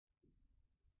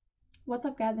What's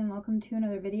up, guys, and welcome to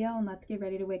another video, and let's get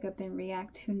ready to wake up and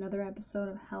react to another episode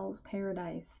of Hell's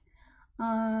Paradise.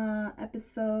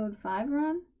 Episode 5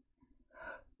 run?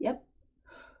 Yep.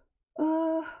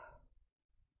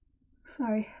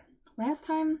 Sorry. Last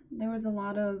time, there was a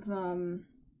lot of,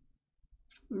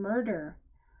 murder.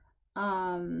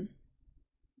 And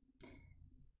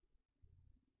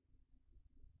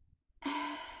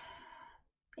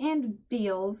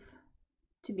deals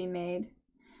to be made.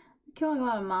 Killing a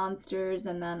lot of monsters,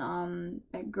 and then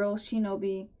that girl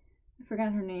Shinobi, I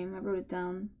forgot her name, I wrote it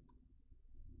down,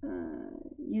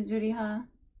 Yuzuriha,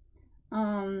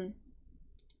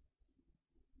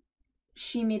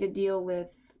 she made a deal with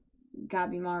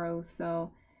Gabimaru,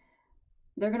 so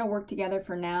they're gonna work together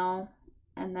for now,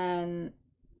 and then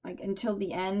like until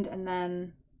the end, and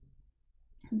then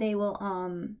they will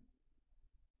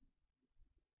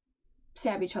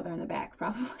stab each other in the back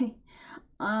probably.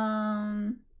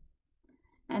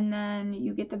 And then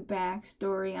you get the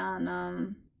backstory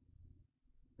on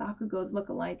Bakugo's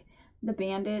lookalike, the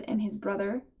bandit, and his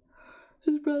brother.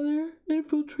 His brother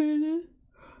infiltrated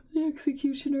the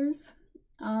executioners.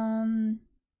 And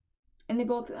they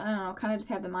both, I don't know, kind of just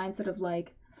have the mindset of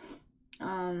like,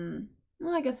 well,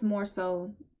 I guess more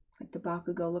so like the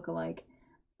Bakugo lookalike,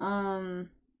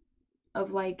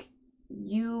 of like,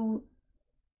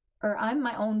 I'm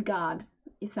my own god.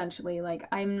 Essentially, like,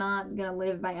 I'm not gonna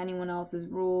live by anyone else's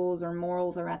rules or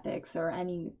morals or ethics or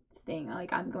anything.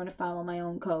 Like, I'm going to follow my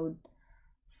own code.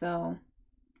 So,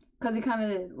 because it kind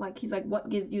of, like, he's like, what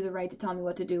gives you the right to tell me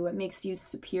what to do? What makes you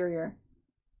superior?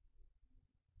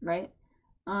 Right?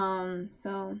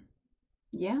 So,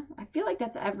 yeah, I feel like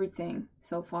that's everything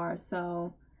so far.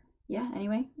 So, yeah,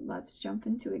 anyway, let's jump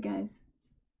into it, guys.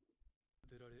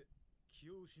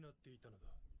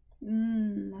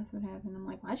 That's what happened. I'm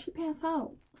like, why'd she pass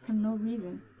out? For no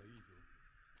reason.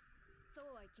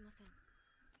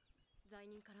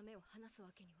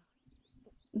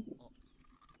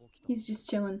 He's just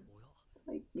chilling. It's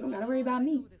like, you don't gotta worry about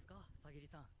me.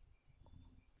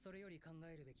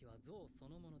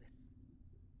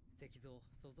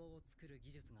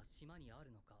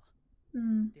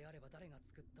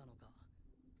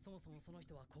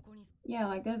 Yeah,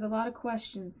 like there's a lot of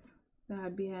questions that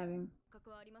I'd be having.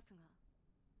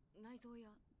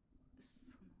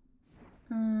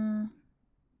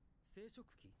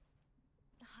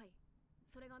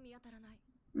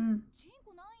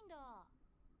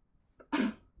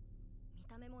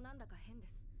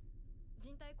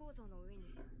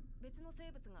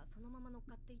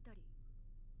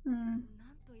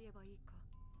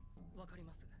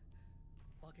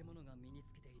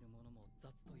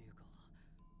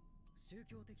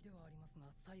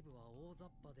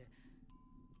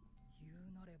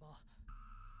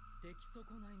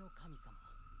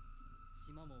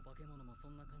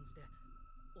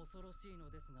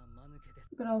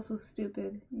 But also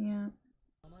stupid, yeah.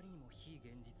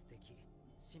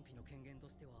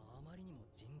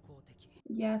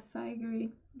 Yes, I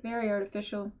agree. Very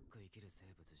artificial.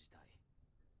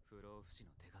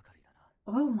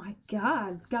 Oh my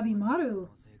god, Gabimaru!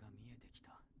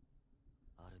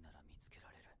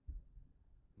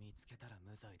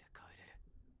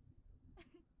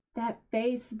 That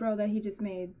face, bro, that he just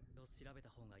made.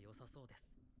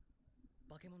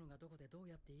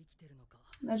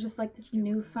 That's just like this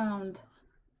newfound,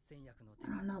 I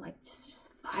don't know, like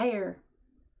just fire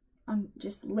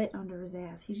just lit under his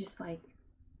ass. He's just like,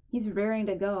 he's raring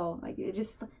to go. Like, it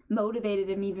just motivated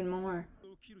him even more.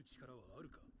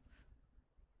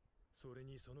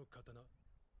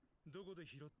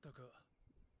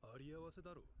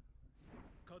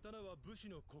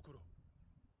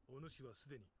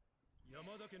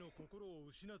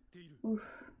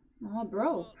 Oof. Oh,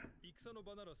 bro.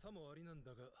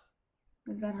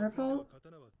 Is that her fault?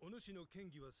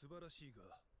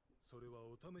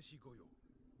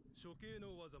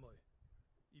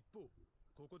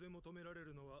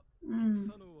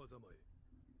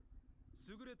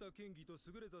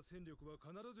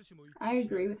 I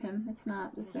agree with him. It's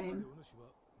not the same.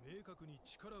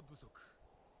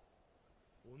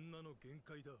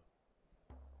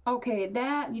 Okay,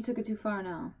 that you took it too far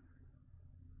now.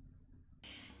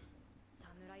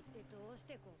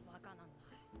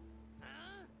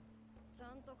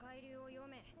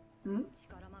 Hmm?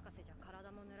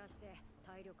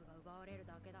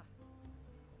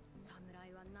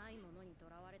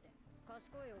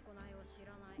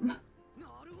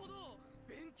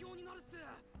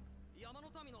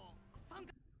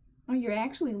 Oh, you're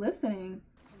actually listening.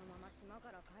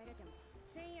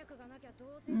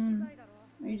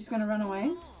 Are you just gonna run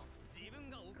away?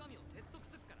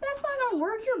 that's not gonna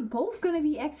work. You're both gonna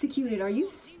be executed. Are you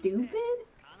stupid?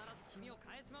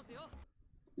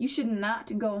 You should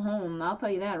not go home. I'll tell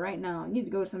you that right now. You need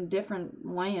to go to some different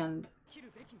land.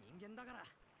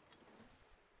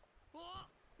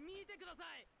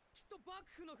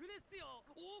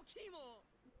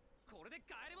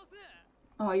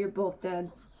 Oh, you're both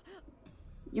dead.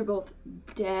 You're both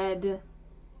dead.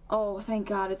 Oh, thank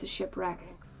God it's a shipwreck.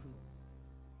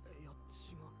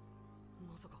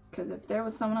 Because if there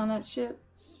was someone on that ship...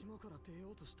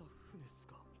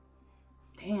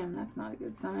 Damn, that's not a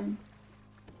good sign.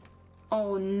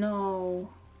 Oh no.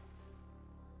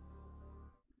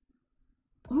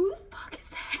 Who the fuck is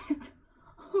that?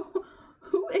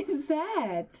 Who is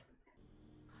that?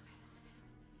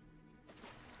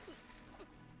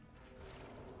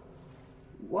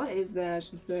 What is that, I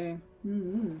should say?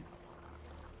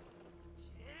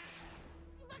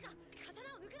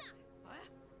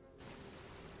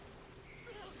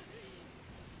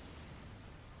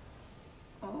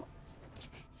 Oh.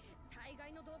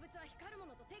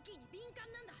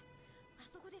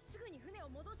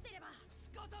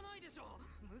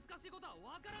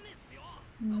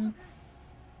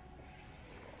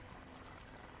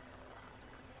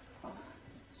 Oh,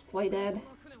 just play dead.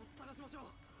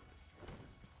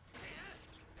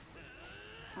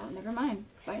 Oh, never mind.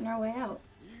 Fighting our way out.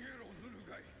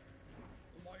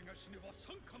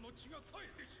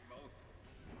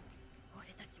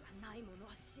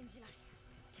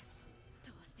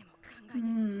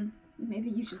 Maybe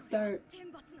you should start.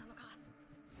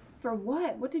 For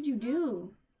what? What did you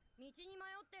do?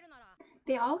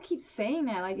 They all keep saying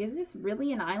that. Like, is this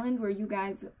really an island where you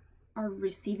guys are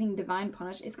receiving divine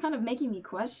punishment? It's kind of making me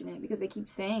question it because they keep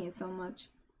saying it so much.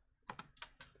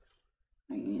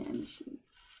 Are you gonna end she?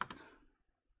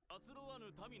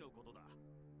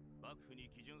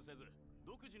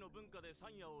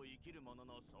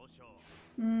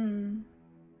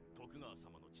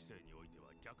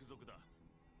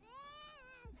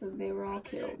 So they were all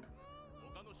killed.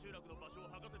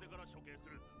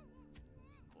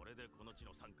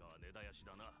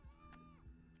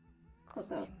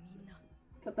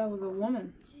 Thought that was a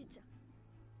woman.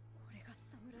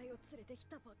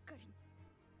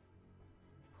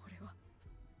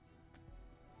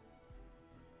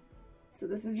 So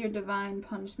this is your divine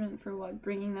punishment for what?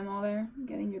 Bringing them all there?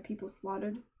 Getting your people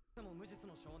slaughtered?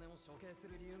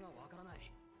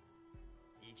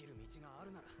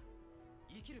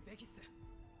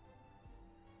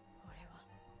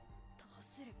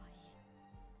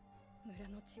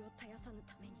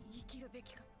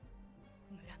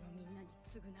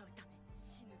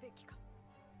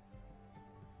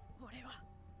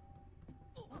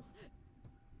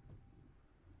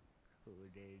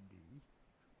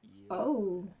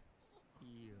 Oh.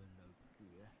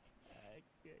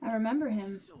 I remember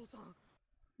him.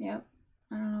 Yep.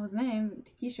 I don't know his name.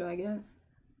 Takisho, I guess.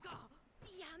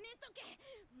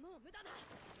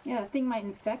 Yeah, that thing might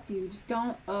infect you. Just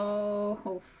don't.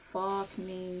 Oh, fuck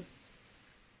me.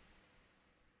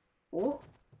 Oh.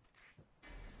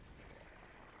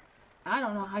 I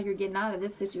don't know how you're getting out of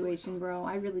this situation, bro.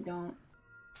 I really don't.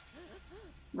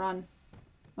 Run.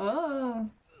 Oh.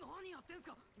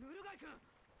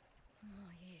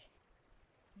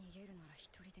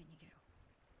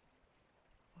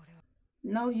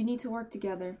 No, you need to work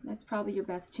together. That's probably your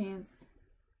best chance.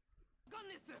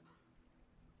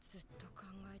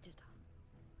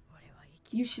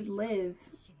 You should live.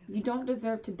 You don't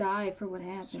deserve to die for what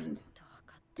happened.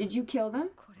 Did you kill them?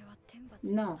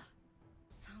 No.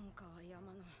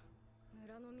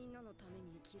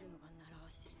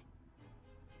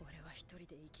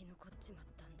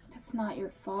 That's not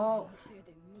your fault.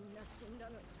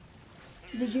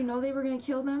 Did you know they were gonna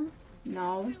kill them?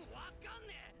 No.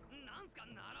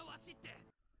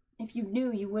 If you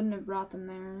knew, you wouldn't have brought them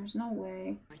there. There's no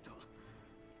way.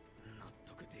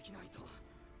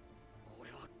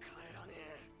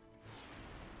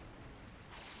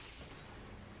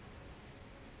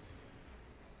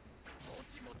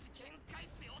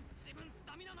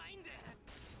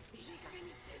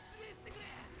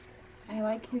 I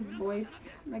like his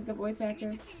voice, like the voice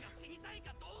actor.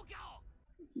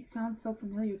 He sounds so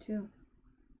familiar too.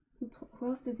 Who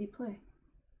else does he play?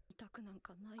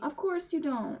 Of course you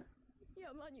don't.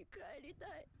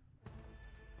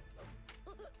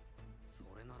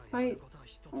 Fight.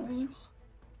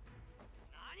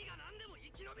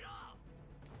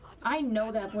 I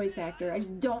know that voice actor. I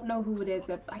just don't know who it is.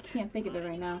 I can't think of it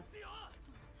right now.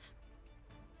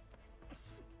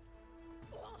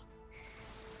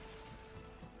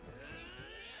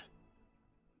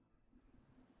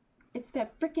 It's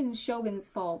that frickin' Shogun's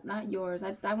fault, not yours.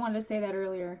 I wanted to say that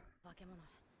earlier.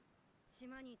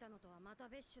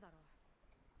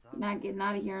 Not getting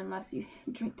out of here unless you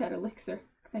drink that elixir,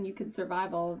 because then you can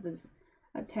survive all of his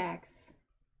attacks.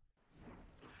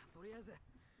 とりあえず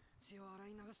血を洗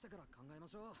い流したから考えま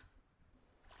しょう。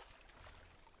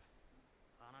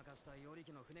花化した与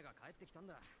力の船が帰ってきたん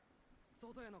だ。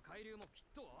外への海流もきっ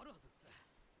とあるはずっす。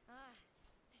ああ、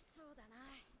そうだな。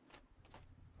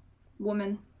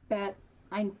Woman, bat,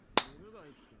 I knew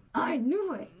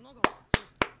it.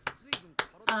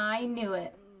 I knew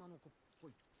it.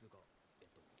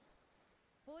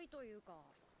 ぽいというか、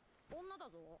女だ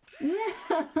ぞ。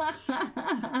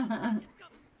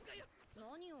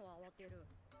何を慌てる。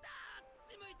あっ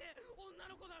ち向いて、女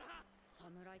の子だな。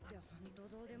侍って本当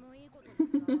どうでもいいことだ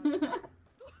な。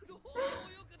どうでも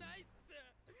よくないっす。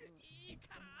いい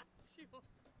からあっちを。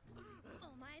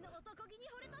お前の男気に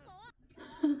惚れたぞ。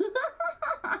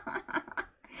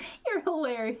You're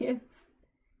hilarious.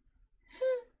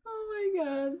 Oh my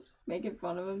god, just making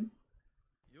fun of him.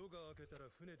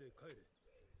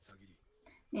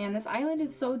 Man, this island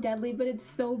is so deadly, but it's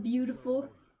so beautiful.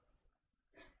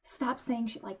 Stop saying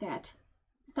shit like that.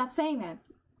 Stop saying that.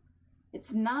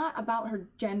 It's not about her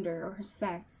gender or her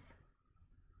sex.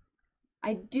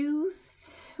 I do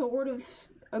sort of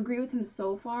agree with him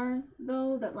so far,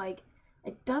 though, that, like,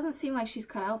 it doesn't seem like she's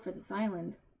cut out for this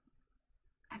island.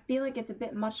 I feel like it's a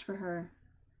bit much for her.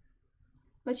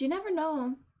 But you never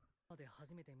know.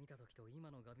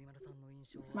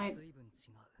 This might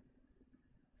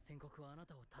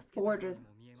forge a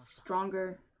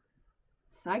stronger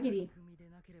Sagiri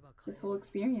this whole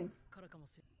experience.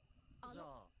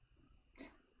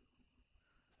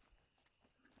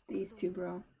 These two,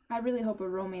 bro. I really hope a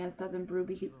romance doesn't brew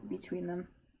between them.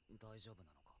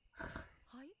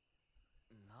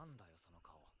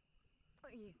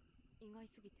 意外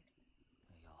すぎて。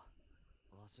いや、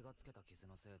わしがつけた傷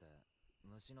のせいで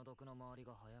虫の毒の周り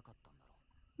が早かったんだ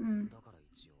ろう。だから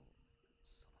一応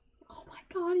その。Oh my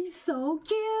god, he's so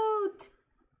cute!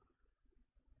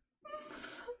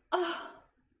 あ、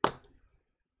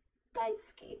大好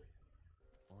き。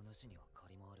お主には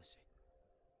借りもあるし、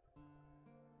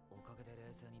おかげで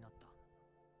冷静になった。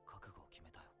覚悟を決め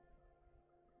たよ。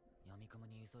闇雲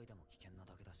に急いでも危険な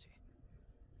だけだし。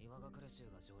岩隠れ衆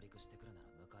が上陸してくるなら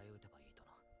迎え撃てばいいと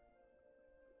な。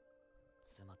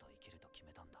妻と生きると決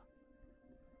めたんだ。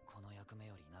この役目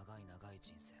より長い長い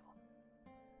人生を。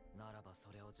ならば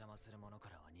それを邪魔する者か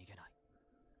らは逃げない。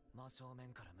真正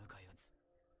面から迎え撃つ。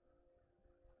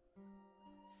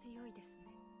強いですね。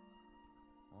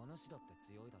お主だって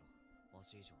強いだろ、わ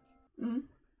し以上に。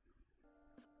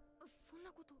そん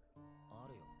なことあ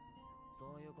るよ。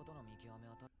そういうことの見極め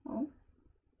はた。Oh?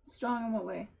 Strong in what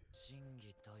way? 心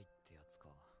技体ってやつか。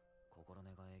心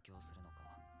根が影響するのか。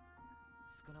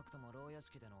少なくとも牢屋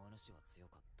敷でのお主は強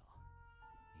かった。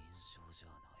印象じゃ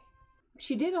ない。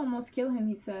She did almost kill him,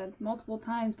 he said, multiple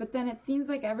times, but then it seems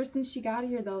like ever since she got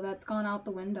here, though, that's gone out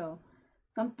the window.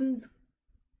 Something's...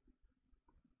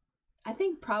 I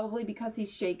think probably because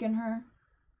he's shaken her.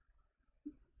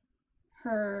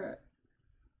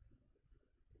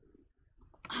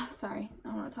 Sorry, I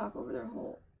don't want to talk over their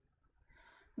whole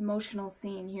emotional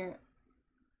scene here.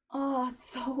 Oh, it's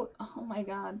so... Oh my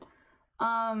god.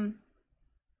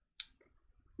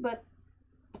 But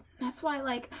that's why,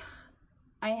 like,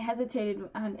 I hesitated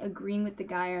on agreeing with the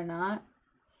guy or not.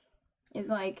 Is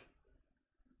like,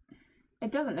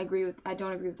 it doesn't agree with... I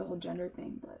don't agree with the whole gender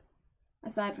thing, but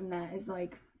aside from that, is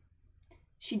like,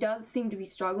 she does seem to be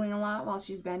struggling a lot while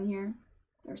she's been here,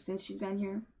 or since she's been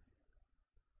here.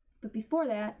 But before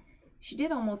that, she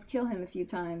did almost kill him a few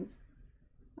times.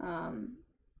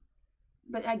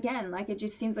 But again, like, it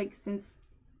just seems like since...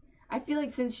 I feel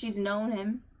like since she's known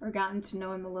him, or gotten to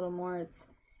know him a little more, it's...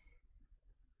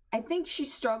 I think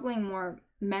she's struggling more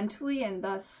mentally, and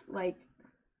thus, like,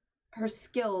 her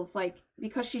skills, like,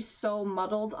 because she's so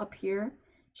muddled up here,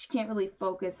 she can't really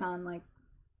focus on, like,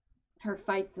 her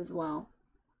fights as well.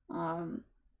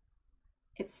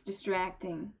 It's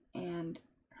distracting, and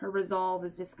her resolve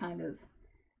is just kind of,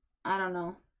 I don't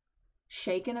know,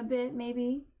 shaken a bit,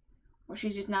 maybe? Or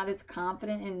she's just not as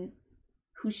confident in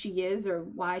who she is, or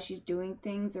why she's doing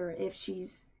things, or if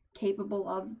she's capable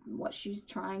of what she's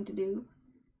trying to do.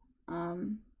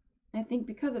 I think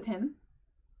because of him.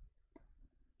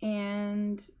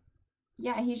 And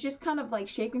yeah, he's just kind of like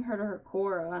shaking her to her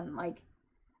core on, like,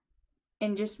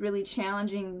 and just really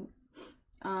challenging,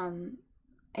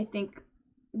 I think,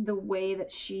 the way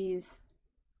that she's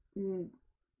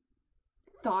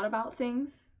thought about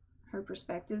things, her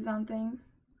perspectives on things,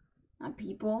 on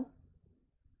people,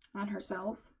 on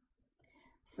herself.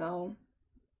 So,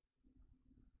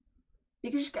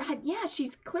 because, yeah,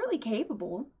 she's clearly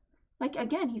capable. Like,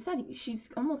 again, he said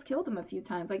she's almost killed him a few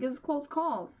times. Like, it's close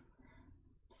calls.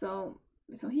 So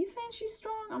he's saying she's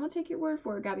strong. I'm gonna take your word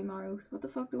for it, Gabimaru. What the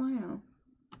fuck do I know?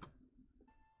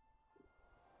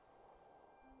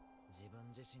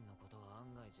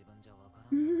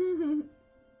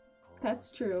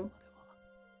 That's true.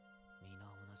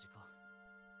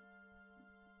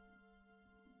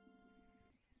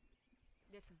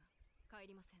 ですが帰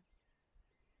りません。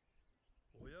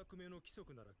お役目の規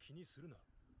則なら気にするな。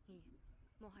いい、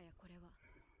もはやこれは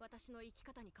私の生き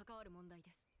方に関わる問題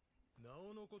です。な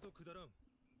おのことくだらん。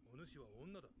お主は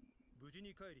女だ。無事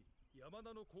に帰り、山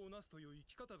田の子をなすという生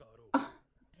き方があろう。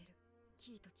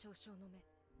キーと嘲笑の目。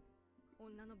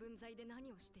女の分際で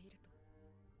何をしていると。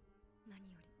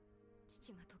何より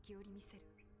父が時折見せる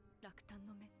落胆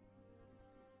の目。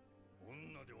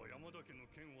女では山田家の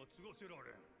剣は継がせら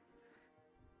れん。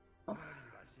無理は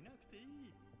しなくてい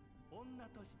い。女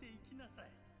として生きなさ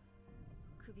い。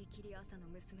首切り朝の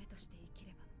娘として生き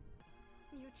れば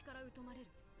身内から疎まれる。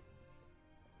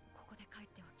ここで帰っ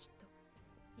てはきっと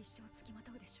一生つきま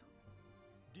とうでしょう。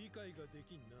理解がで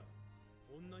きんな。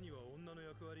女には女の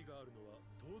役割があるのは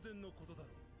当然のことだろ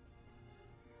う。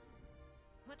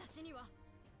私には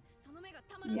その目が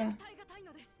たまらなく耐え難い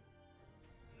のです。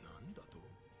なんだと。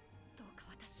どうか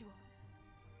私を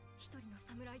一人の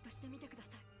侍として見てくだ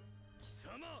さい。貴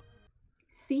様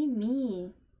See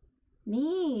me.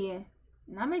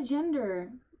 Not my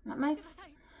gender. Not my...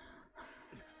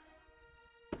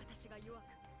 私が弱く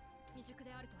未熟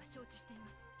であるとは承知していま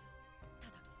す。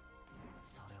ただ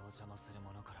それを邪魔する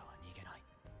者からは逃げない。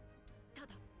た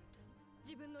だ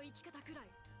自分の生き方くら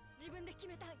い自分で決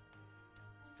めたい。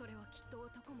それはきっと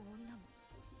男も女も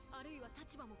あるいは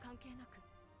立場も関係なく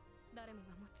誰も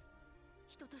が持つ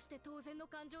人として当然の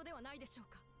感情ではないでしょう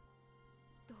か。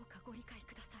どうかご理解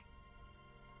ください。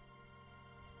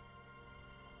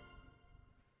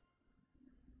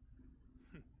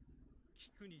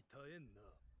聞くに耐えんな。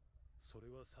それ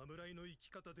は侍の生き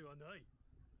方ではない。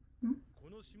こ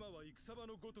の島は戦場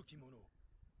のごときもの。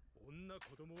女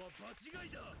子供は場違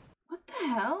いだ。What the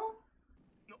hell?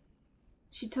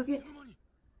 She took it. 戦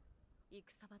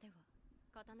場では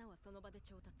刀はその場で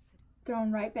調達する。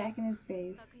Thrown right back in his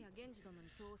face. 昨夜源氏殿に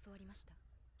そう教わりました。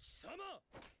貴様、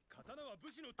刀は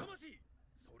武士の魂。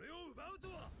それを奪う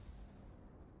とは。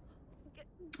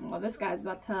Oh, this guy's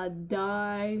about to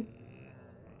die.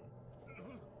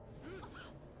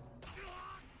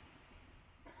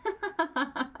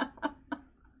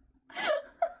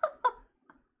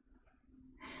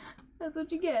 That's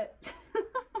what you get.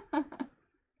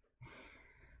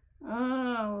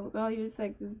 Oh, you just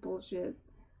like this bullshit.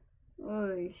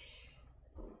 Oy.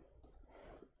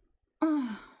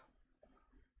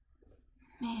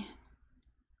 Man.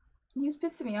 He was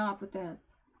pissing me off with that.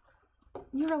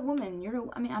 You're a woman.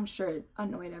 I mean, I'm sure it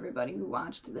annoyed everybody who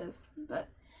watched this, but,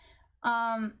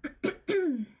 I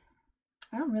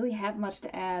don't really have much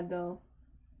to add, though.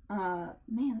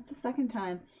 Man, that's the second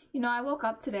time. You know, I woke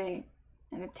up today,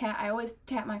 and I always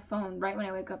tap my phone right when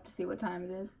I wake up to see what time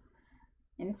it is.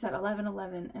 And it said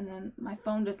 11:11, and then my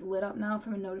phone just lit up now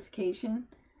from a notification,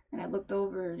 and I looked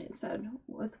over, and it said,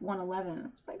 well, it's 1:11. I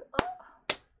was like, oh,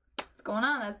 what's going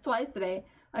on? That's twice today.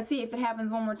 Let's see if it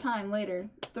happens one more time later.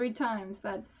 3 times.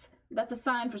 That's a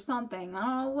sign for something. I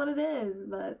don't know what it is,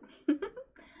 but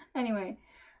anyway.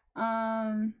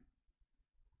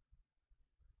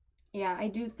 Yeah, I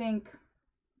do think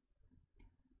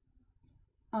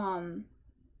I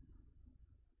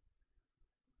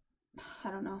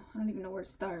don't know. I don't even know where to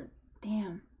start.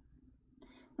 Damn.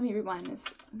 Let me rewind this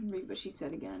and read what she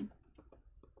said again.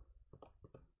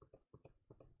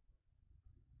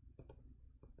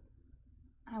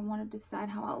 I want to decide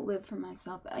how I'll live for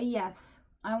myself. Yes,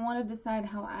 I want to decide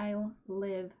how I'll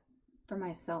live for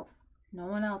myself. No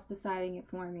one else deciding it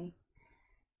for me.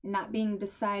 And not being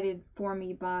decided for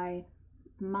me by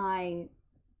my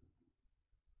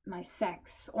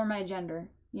sex or my gender,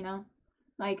 you know?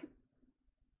 Like,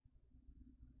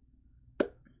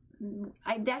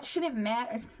 that shouldn't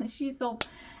matter. She's so...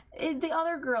 the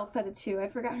other girl said it too. I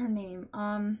forgot her name.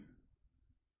 I'm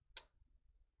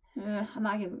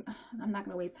not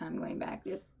gonna waste time going back.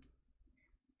 Just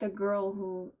the girl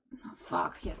who... Oh,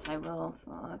 fuck. Yes, I will.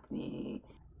 Fuck me.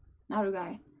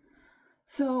 Narugai.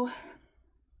 So,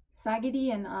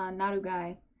 Sagiri and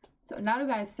Narugai. So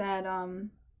Narugai said,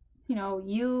 you know,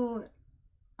 you,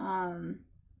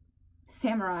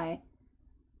 samurai,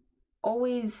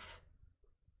 always,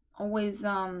 I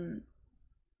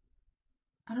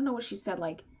don't know what she said,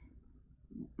 like,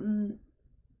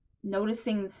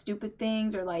 noticing stupid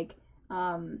things, or like,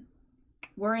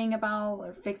 worrying about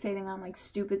or fixating on like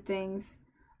stupid things.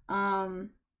 And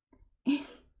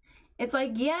It's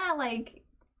like, yeah, like,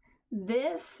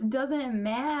 this doesn't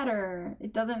matter.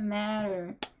 It doesn't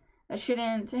matter. That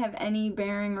shouldn't have any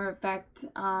bearing or effect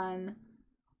on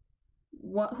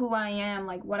who I am,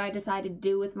 like what I decide to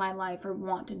do with my life or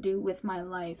want to do with my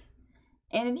life.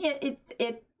 And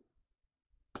it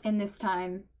in this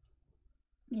time,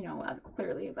 you know,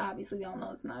 clearly, obviously, we all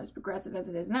know it's not as progressive as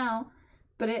it is now,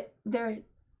 but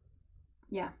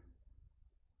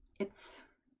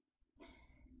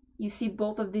you see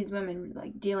both of these women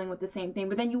like dealing with the same thing,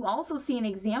 but then you also see an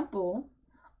example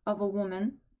of a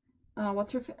woman,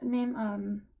 what's her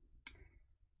name,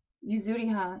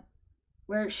 Yuzuriha,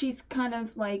 where she's kind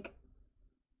of like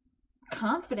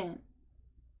confident,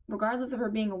 regardless of her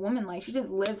being a woman. Like, she just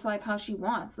lives life how she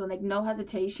wants, so like no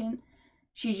hesitation.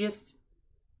 She just,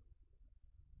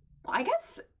 I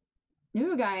guess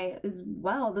Nurugai as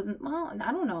well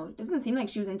I don't know, it doesn't seem like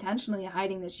she was intentionally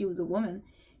hiding that she was a woman.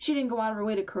 She didn't go out of her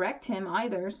way to correct him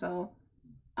either, so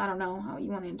I don't know how you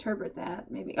want to interpret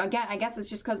that. Maybe, again, I guess it's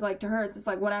just because, like, to her, it's just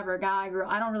like, whatever, guy, girl,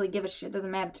 I don't really give a shit, it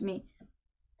doesn't matter to me.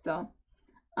 So,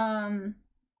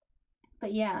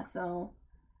 but yeah, so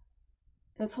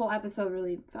this whole episode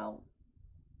really felt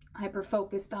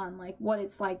hyper-focused on, like, what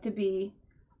it's like to be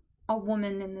a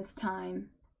woman in this time,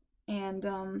 and,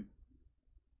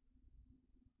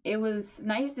 it was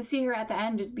nice to see her at the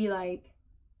end just be like,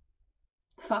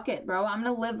 fuck it, bro, I'm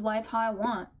gonna live life how I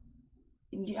want.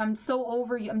 I'm so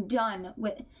over you, I'm done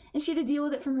with, and she had to deal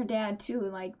with it from her dad, too,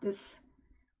 like, this,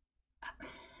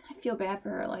 I feel bad for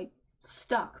her, like,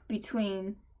 stuck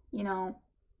between, you know,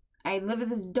 I live as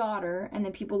his daughter, and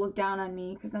then people look down on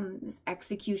me because I'm this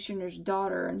executioner's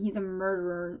daughter, and he's a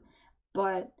murderer,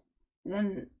 but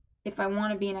then if I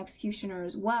want to be an executioner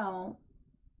as well,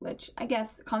 which I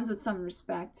guess comes with some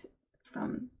respect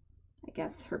from, I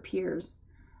guess, her peers,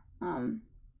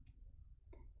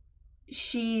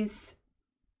 she's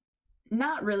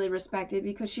not really respected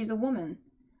because she's a woman.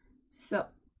 So,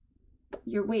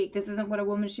 you're weak. This isn't what a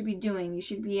woman should be doing. You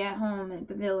should be at home at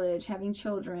the village having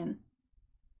children.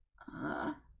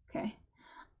 Okay.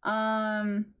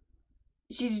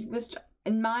 She was,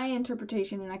 in my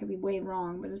interpretation, and I could be way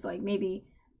wrong, but it's like maybe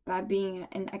by being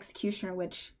an executioner,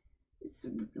 which is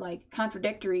like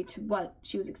contradictory to what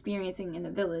she was experiencing in the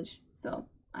village. So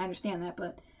I understand that,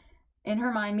 but in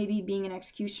her mind, maybe being an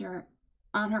executioner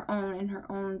on her own, in her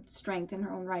own strength, in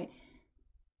her own right,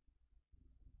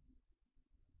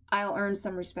 I'll earn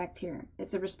some respect here.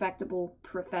 It's a respectable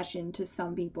profession to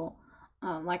some people.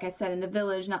 Like I said, in the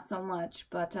village, not so much,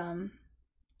 but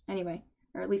anyway,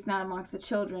 or at least not amongst the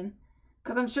children,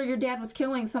 because I'm sure your dad was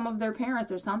killing some of their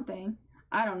parents or something.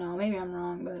 I don't know, maybe I'm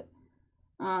wrong, but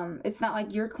it's not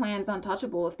like your clan's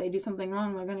untouchable. If they do something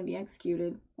wrong, they're going to be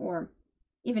executed, or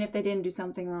even if they didn't do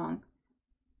something wrong,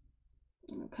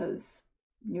 because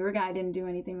Nurugai didn't do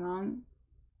anything wrong.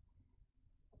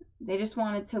 They just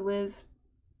wanted to live.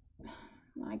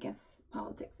 Well, I guess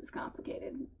politics is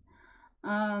complicated.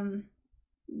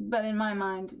 But in my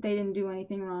mind, they didn't do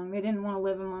anything wrong. They didn't want to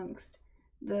live amongst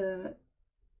the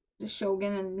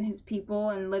shogun and his people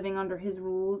and living under his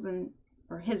rules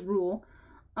or his rule.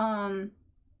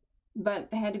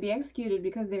 But they had to be executed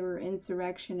because they were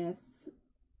insurrectionists.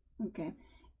 Okay.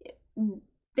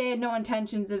 They had no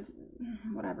intentions of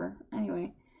whatever.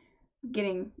 Anyway,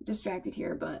 getting distracted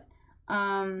here, but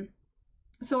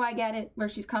so I get it where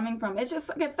she's coming from. It's just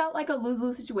like, it felt like a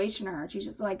lose-lose situation to her. She's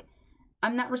just like,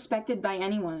 I'm not respected by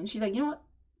anyone. And she's like, you know what?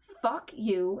 Fuck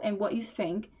you and what you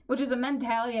think, which is a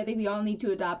mentality I think we all need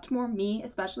to adopt more. Me,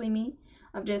 especially me,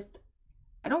 of just,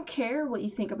 I don't care what you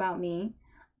think about me.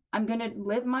 I'm gonna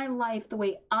live my life the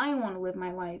way I want to live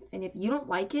my life. And if you don't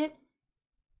like it,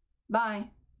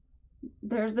 bye.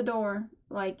 There's the door.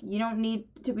 Like, you don't need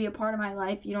to be a part of my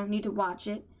life. You don't need to watch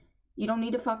it. You don't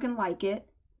need to fucking like it.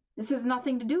 This has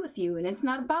nothing to do with you, and it's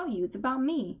not about you. It's about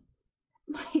me.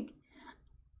 Like,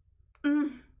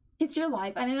 it's your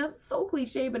life. I know it's so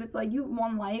cliche, but it's like, you have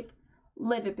one life.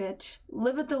 Live it, bitch.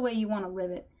 Live it the way you want to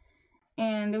live it.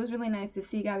 And it was really nice to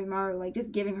see Gabimaru, like,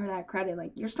 just giving her that credit.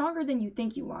 Like, you're stronger than you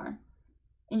think you are.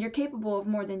 And you're capable of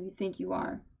more than you think you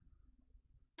are.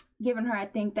 Giving her, I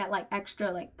think, that, like, extra,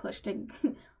 like, push to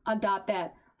adopt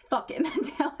that fuck it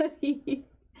mentality.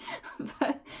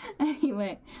 But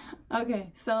anyway,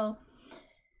 okay, so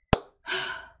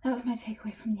that was my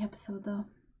takeaway from the episode, though.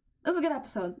 It was a good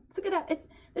episode.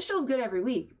 The show's good every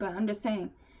week, but I'm just saying,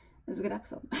 it was a good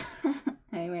episode.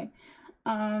 Anyway,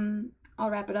 I'll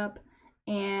wrap it up.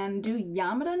 and do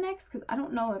Yamada next, because I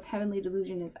don't know if Heavenly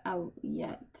Delusion is out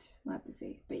yet. We'll have to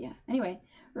see. But yeah, anyway,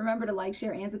 remember to like,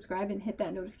 share, and subscribe, and hit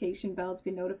that notification bell to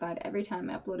be notified every time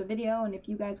I upload a video. And if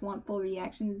you guys want full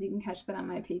reactions, you can catch that on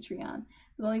my Patreon.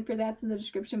 The link for that's in the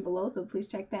description below, so please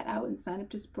check that out and sign up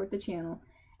to support the channel.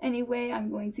 Anyway,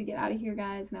 I'm going to get out of here,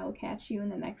 guys, and I will catch you in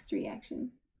the next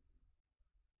reaction.